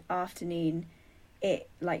in the afternoon it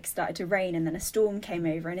like started to rain, and then a storm came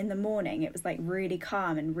over, and in the morning it was like really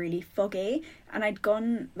calm and really foggy, and I'd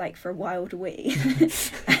gone like for a wild wee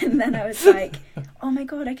and then I was like, oh my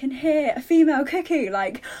god, I can hear a female cuckoo,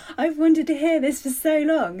 like I've wanted to hear this for so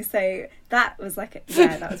long. So that was like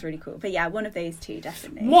that was really cool. But yeah, one of those two,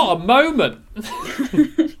 definitely. What a moment.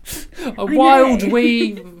 A wild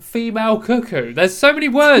wee female cuckoo. There's so many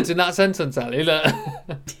words in that sentence, Ali.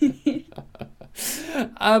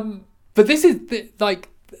 But this is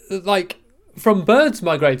like from birds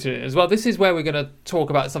migrating as well. This is where we're going to talk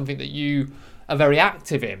about something that you are very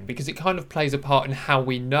active in, because it kind of plays a part in how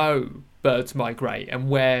we know birds migrate and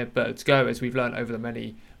where birds go, as we've learned over the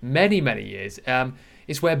many years.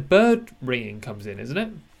 It's where bird ringing comes in, isn't it?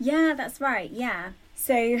 Yeah, that's right. Yeah.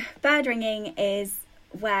 So bird ringing is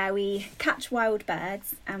where we catch wild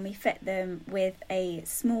birds and we fit them with a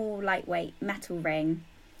small, lightweight metal ring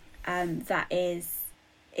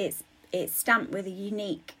it's stamped with a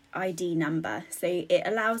unique ID number. So it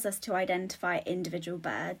allows us to identify individual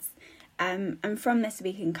birds. And from this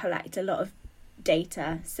we can collect a lot of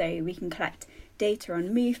data. So we can collect data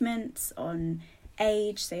on movements, on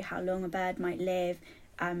age, so how long a bird might live,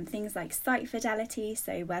 things like site fidelity,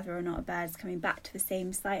 so whether or not a bird's coming back to the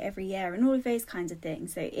same site every year, and all of those kinds of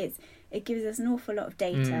things. So it gives us an awful lot of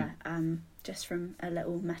data just from a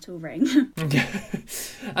little metal ring.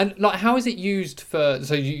 And like, how is it used for?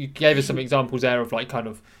 So you gave us some examples there of like kind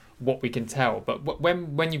of what we can tell, but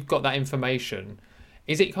when you've got that information,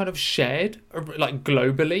 is it kind of shared like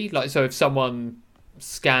globally? Like, so if someone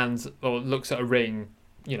scans or looks at a ring,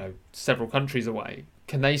 several countries away,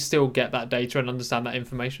 can they still get that data and understand that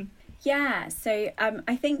information? Yeah, so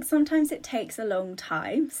I think sometimes it takes a long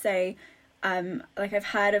time. So like I've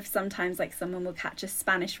heard of sometimes like someone will catch a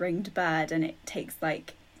Spanish ringed bird and it takes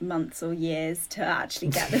like months or years to actually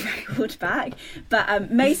get the record back.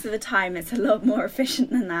 But most of the time it's a lot more efficient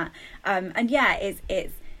than that. And yeah,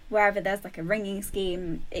 it's wherever there's like a ringing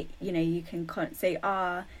scheme, you can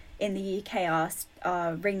so in the UK,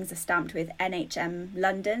 our rings are stamped with NHM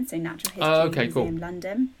London, so Natural History Museum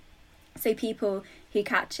London. So people who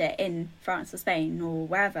catch it in France or Spain or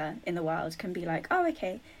wherever in the world can be like, oh,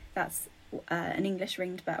 okay, that's an English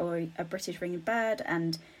ringed bird or a British ringed bird,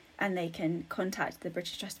 and they can contact the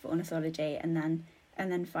British Trust for Ornithology and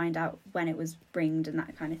then find out when it was ringed and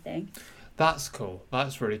that kind of thing. That's cool.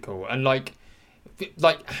 That's really cool. And like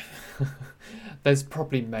there's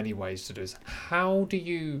probably many ways to do this. How do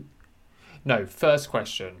you... No, first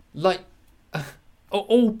question. Like, not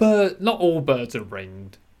all birds are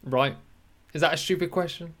ringed, right? Is that a stupid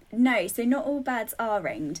question? No, so not all birds are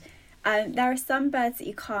ringed. There are some birds that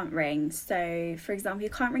you can't ring. So, for example, you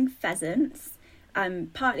can't ring pheasants,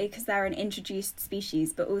 partly because they're an introduced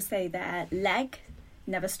species, but also their leg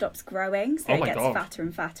never stops growing, so it gets fatter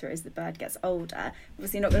and fatter as the bird gets older.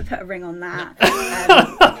 Obviously you're not going to put a ring on that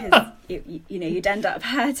because you'd end up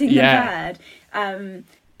hurting the bird.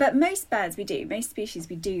 But most species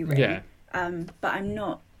we do ring. But I'm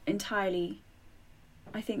not entirely...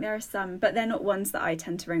 I think there are some, but they're not ones that I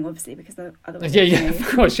tend to ring, obviously, because otherwise... Of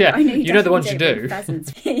course, yeah. You know the ones you do.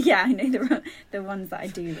 Yeah, I know the ones that I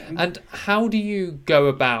do ring. And how do you go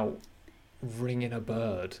about ringing a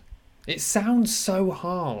bird? It sounds so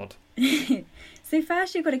hard. So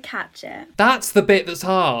first you've got to catch it. That's the bit that's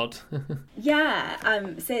hard. Yeah,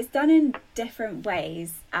 so it's done in different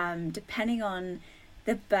ways, depending on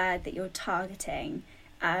the bird that you're targeting.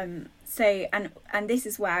 So and this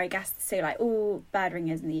is where I guess, so like all bird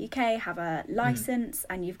ringers in the UK have a license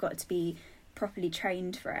and you've got to be properly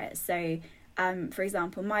trained for it. So for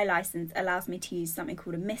example, my license allows me to use something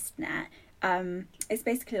called a mist net. It's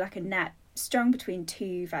basically like a net strung between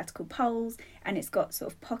two vertical poles, and it's got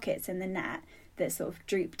sort of pockets in the net that sort of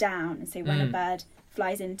droop down, and so when a bird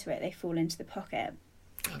flies into it, they fall into the pocket.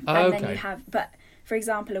 And then you have, but for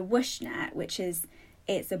example, a whoosh net,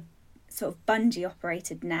 it's a sort of bungee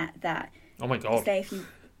operated net that, oh my god, say if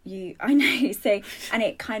you I know, so, and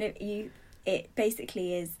it kind of it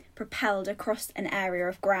basically is propelled across an area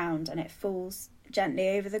of ground and it falls gently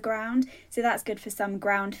over the ground, so that's good for some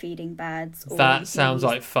ground feeding birds. That sounds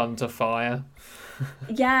like fun to fire.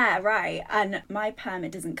 Yeah, right. And my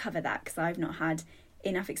permit doesn't cover that because I've not had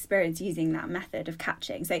enough experience using that method of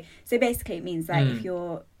catching. So basically it means that if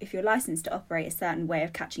you're licensed to operate a certain way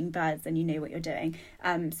of catching birds, then you know what you're doing.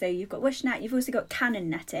 So you've got bush net, you've also got cannon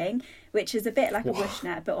netting, which is a bit like a bush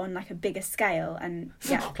net but on like a bigger scale, and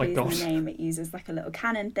clues in the name, it uses like a little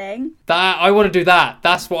cannon thing. That I want to do that.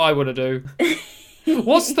 That's what I want to do.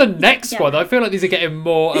 What's the next one? I feel like these are getting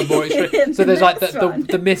more and more extreme. So there's like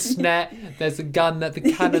the mist net, there's the gun net, the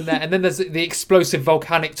cannon net, and then there's the explosive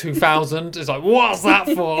volcanic 2000. It's like, what's that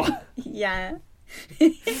for? Yeah.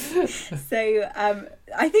 So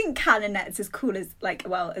I think cannon net's as cool as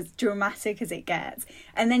as dramatic as it gets.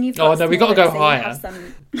 And then you've got we got to go higher.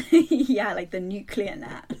 Like the nuclear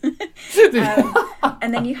net.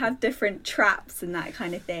 And then you have different traps and that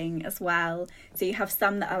kind of thing as well. So you have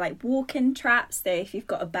some that are like walk-in traps. So if you've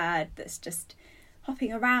got a bird that's just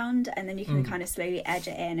hopping around, and then you can kind of slowly edge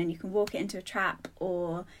it in and you can walk it into a trap,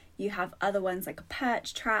 or you have other ones like a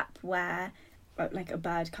perch trap where like a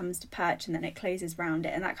bird comes to perch and then it closes round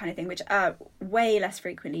it and that kind of thing, which are way less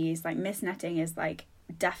frequently used. Like mist netting is like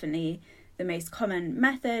definitely the most common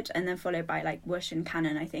method, and then followed by like whoosh and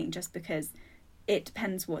cannon, I think, just because it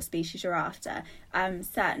depends what species you're after.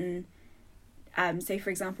 So for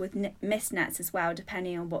example with mist nets as well,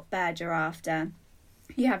 depending on what bird you're after,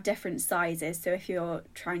 you have different sizes. So if you're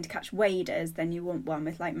trying to catch waders, then you want one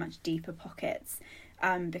with like much deeper pockets,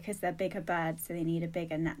 because they're bigger birds, so they need a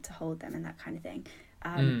bigger net to hold them and that kind of thing.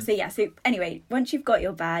 So anyway, once you've got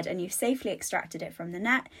your bird and you've safely extracted it from the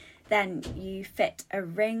net, then you fit a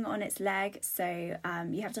ring on its leg. So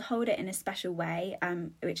you have to hold it in a special way,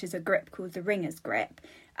 which is a grip called the ringer's grip,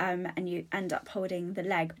 and you end up holding the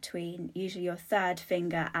leg between usually your third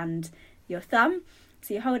finger and your thumb.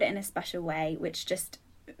 So you hold it in a special way, which just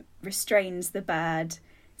restrains the bird.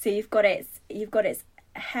 So you've got its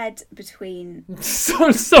head between.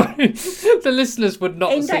 So sorry, the listeners would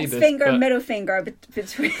not see this. Index finger and middle finger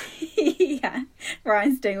between. Yeah,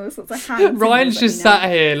 Ryan's doing all sorts of hands. Ryan's just sat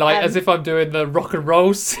here as if I'm doing the rock and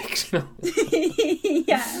roll signal.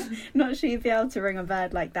 Yeah, not sure you'd be able to ring a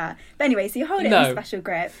bird like that. But anyway, so you hold it in a special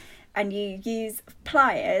grip, and you use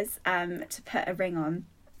pliers to put a ring on,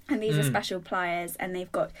 and these are special pliers, and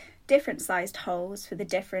they've got different sized holes for the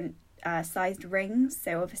different sized rings.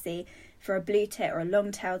 So obviously, for a blue tit or a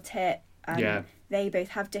long-tailed tit, they both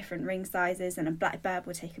have different ring sizes, and a blackbird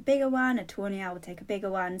will take a bigger one, a tawny owl will take a bigger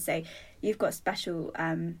one. So you've got special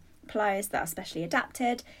pliers that are specially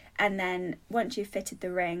adapted, and then once you've fitted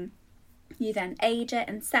the ring, you then age it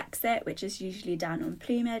and sex it, which is usually done on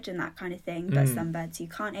plumage and that kind of thing, but some birds you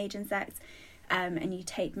can't age and sex. And you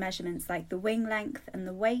take measurements like the wing length and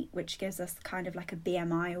the weight, which gives us kind of like a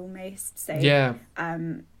BMI almost. So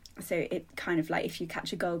so it kind of like, if you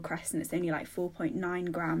catch a goldcrest and it's only like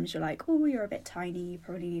 4.9 grams, you're like, oh, you're a bit tiny, you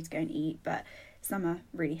probably need to go and eat. But some are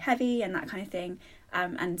really heavy and that kind of thing.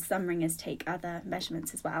 And some ringers take other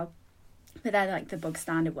measurements as well, but they're like the bog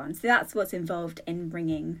standard ones. So that's what's involved in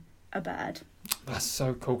ringing a bird. That's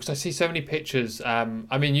so cool, because I see so many pictures. I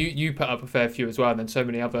mean, you put up a fair few as well, and then so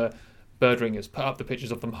many other bird ringers put up the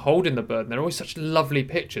pictures of them holding the bird, and they're always such lovely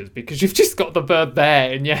pictures because you've just got the bird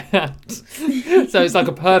there in your hands. So it's like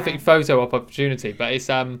a perfect photo op opportunity, but it's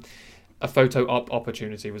a photo op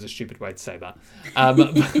opportunity was a stupid way to say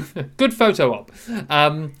that. Good photo op.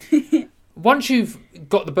 Once you've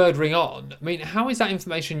got the bird ring on, I mean, how is that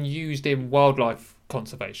information used in wildlife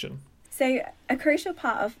conservation? So a crucial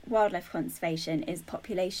part of wildlife conservation is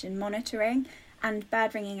population monitoring, and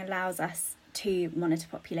bird ringing allows us to monitor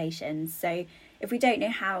populations. So if we don't know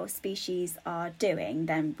how species are doing,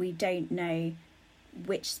 then we don't know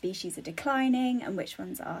which species are declining and which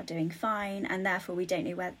ones are doing fine, and therefore we don't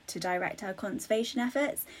know where to direct our conservation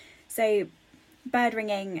efforts. So bird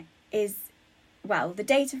ringing is, the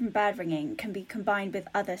data from bird ringing can be combined with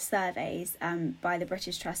other surveys by the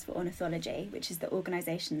British Trust for Ornithology, which is the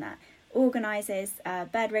organisation that organises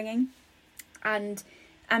bird ringing. And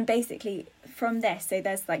basically from this, so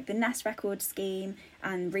there's like the nest record scheme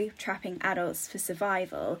and retrapping adults for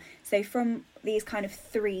survival. So from these kind of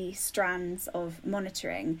three strands of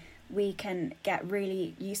monitoring, we can get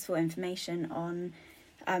really useful information on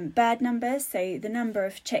bird numbers. So the number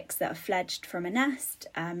of chicks that are fledged from a nest,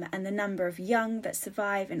 and the number of young that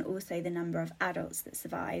survive, and also the number of adults that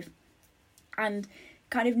survive. And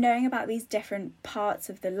kind of knowing about these different parts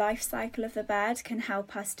of the life cycle of the bird can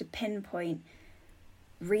help us to pinpoint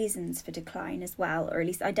reasons for decline as well, or at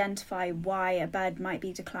least identify why a bird might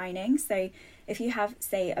be declining. So if you have,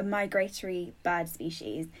 say, a migratory bird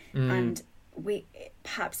species, and we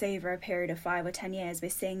perhaps over a period of 5 or 10 years we're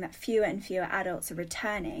seeing that fewer and fewer adults are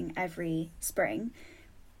returning every spring,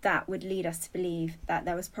 that would lead us to believe that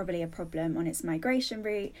there was probably a problem on its migration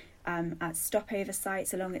route, at stopover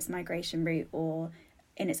sites along its migration route, or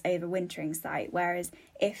in its overwintering site. Whereas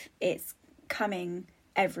if it's coming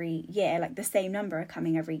every year, like the same number are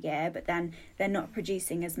coming every year, but then they're not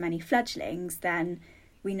producing as many fledglings, then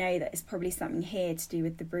we know that it's probably something here to do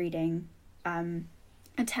with the breeding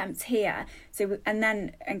attempts here. So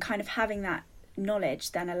and kind of having that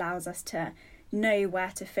knowledge then allows us to know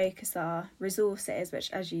where to focus our resources,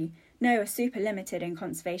 which, as you know, are super limited in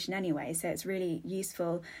conservation anyway. So it's really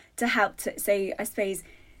useful to help so I suppose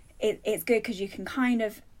it's good because you can kind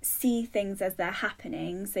of see things as they're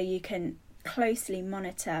happening, so you can closely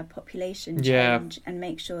monitor population change and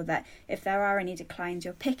make sure that if there are any declines,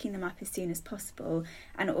 you're picking them up as soon as possible.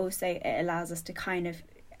 And also it allows us to kind of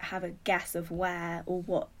have a guess of where or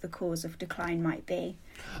what the cause of decline might be.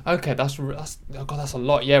 Okay, that's a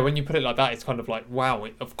lot. Yeah, when you put it like that, it's kind of like, wow,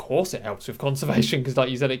 of course it helps with conservation, because like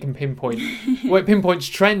you said, it can pinpoint it pinpoints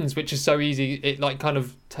trends, which is so easy. It like kind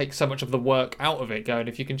of takes so much of the work out of it, going,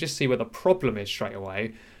 if you can just see where the problem is straight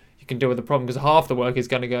away, you can deal with the problem, because half the work is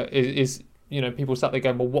going to go is people sat there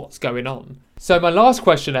going, well, what's going on? So my last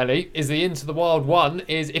question, Ellie, is the Into the Wild one,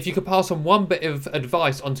 is if you could pass on one bit of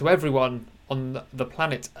advice onto everyone on the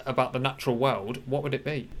planet about the natural world, what would it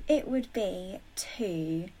be? It would be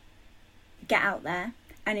to get out there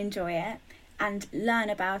and enjoy it and learn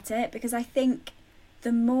about it, because I think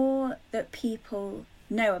the more that people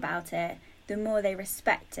know about it, the more they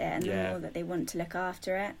respect it and the more that they want to look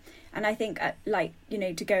after it. And I think,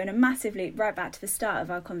 to go in a massive loop right back to the start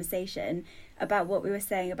of our conversation about what we were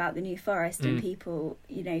saying about the New Forest and people,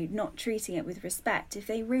 not treating it with respect, if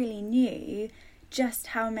they really knew just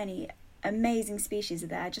how many amazing species are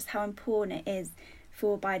there, just how important it is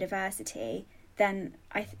for biodiversity, then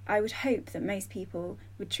I would hope that most people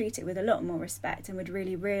would treat it with a lot more respect and would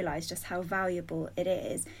really realise just how valuable it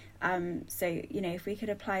is. So, if we could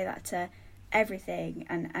apply that to everything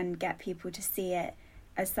and get people to see it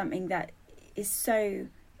as something that is so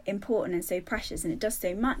important and so precious, and it does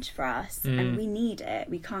so much for us, and we need it,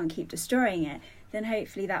 we can't keep destroying it, then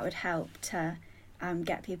hopefully that would help to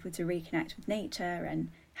get people to reconnect with nature and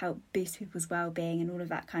help boost people's well-being and all of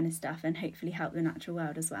that kind of stuff, and hopefully help the natural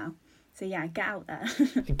world as well. So yeah, get out there.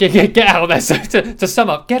 get out there. So to sum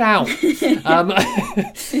up, get out.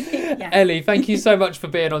 Ellie, thank you so much for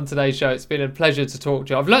being on today's show. It's been a pleasure to talk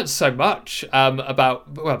to you. I've learnt so much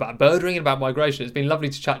about birdering and about migration. It's been lovely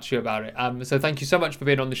to chat to you about it. So thank you so much for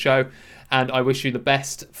being on the show, and I wish you the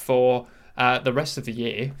best for the rest of the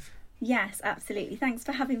year. Yes, absolutely. Thanks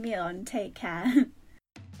for having me on. Take care.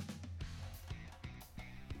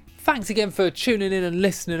 Thanks again for tuning in and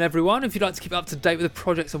listening, everyone. If you'd like to keep up to date with the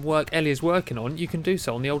projects and work Ellie is working on, you can do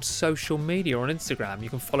so on the old social media on Instagram.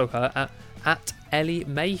 You can follow her at Ellie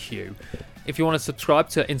Mayhew. If you want to subscribe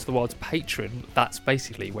to Into the Wild's Patreon, that's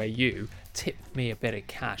basically where you tip me a bit of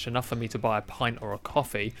cash, enough for me to buy a pint or a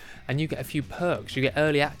coffee, and you get a few perks. You get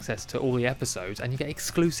early access to all the episodes, and you get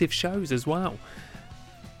exclusive shows as well.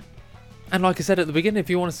 And like I said at the beginning, if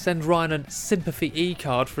you want to send Ryan a sympathy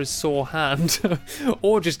e-card for his sore hand,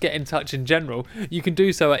 or just get in touch in general, you can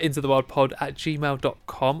do so at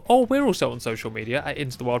intothewildpod@gmail.com, or we're also on social media at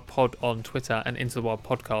Into the Wild Pod on Twitter and Into the Wild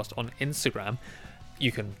Podcast on Instagram.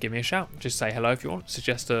 You can give me a shout. Just say hello if you want,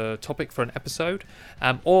 suggest a topic for an episode,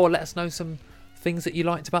 or let us know some things that you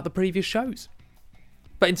liked about the previous shows.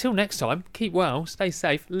 But until next time, keep well, stay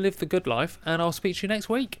safe, live the good life, and I'll speak to you next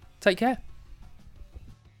week. Take care.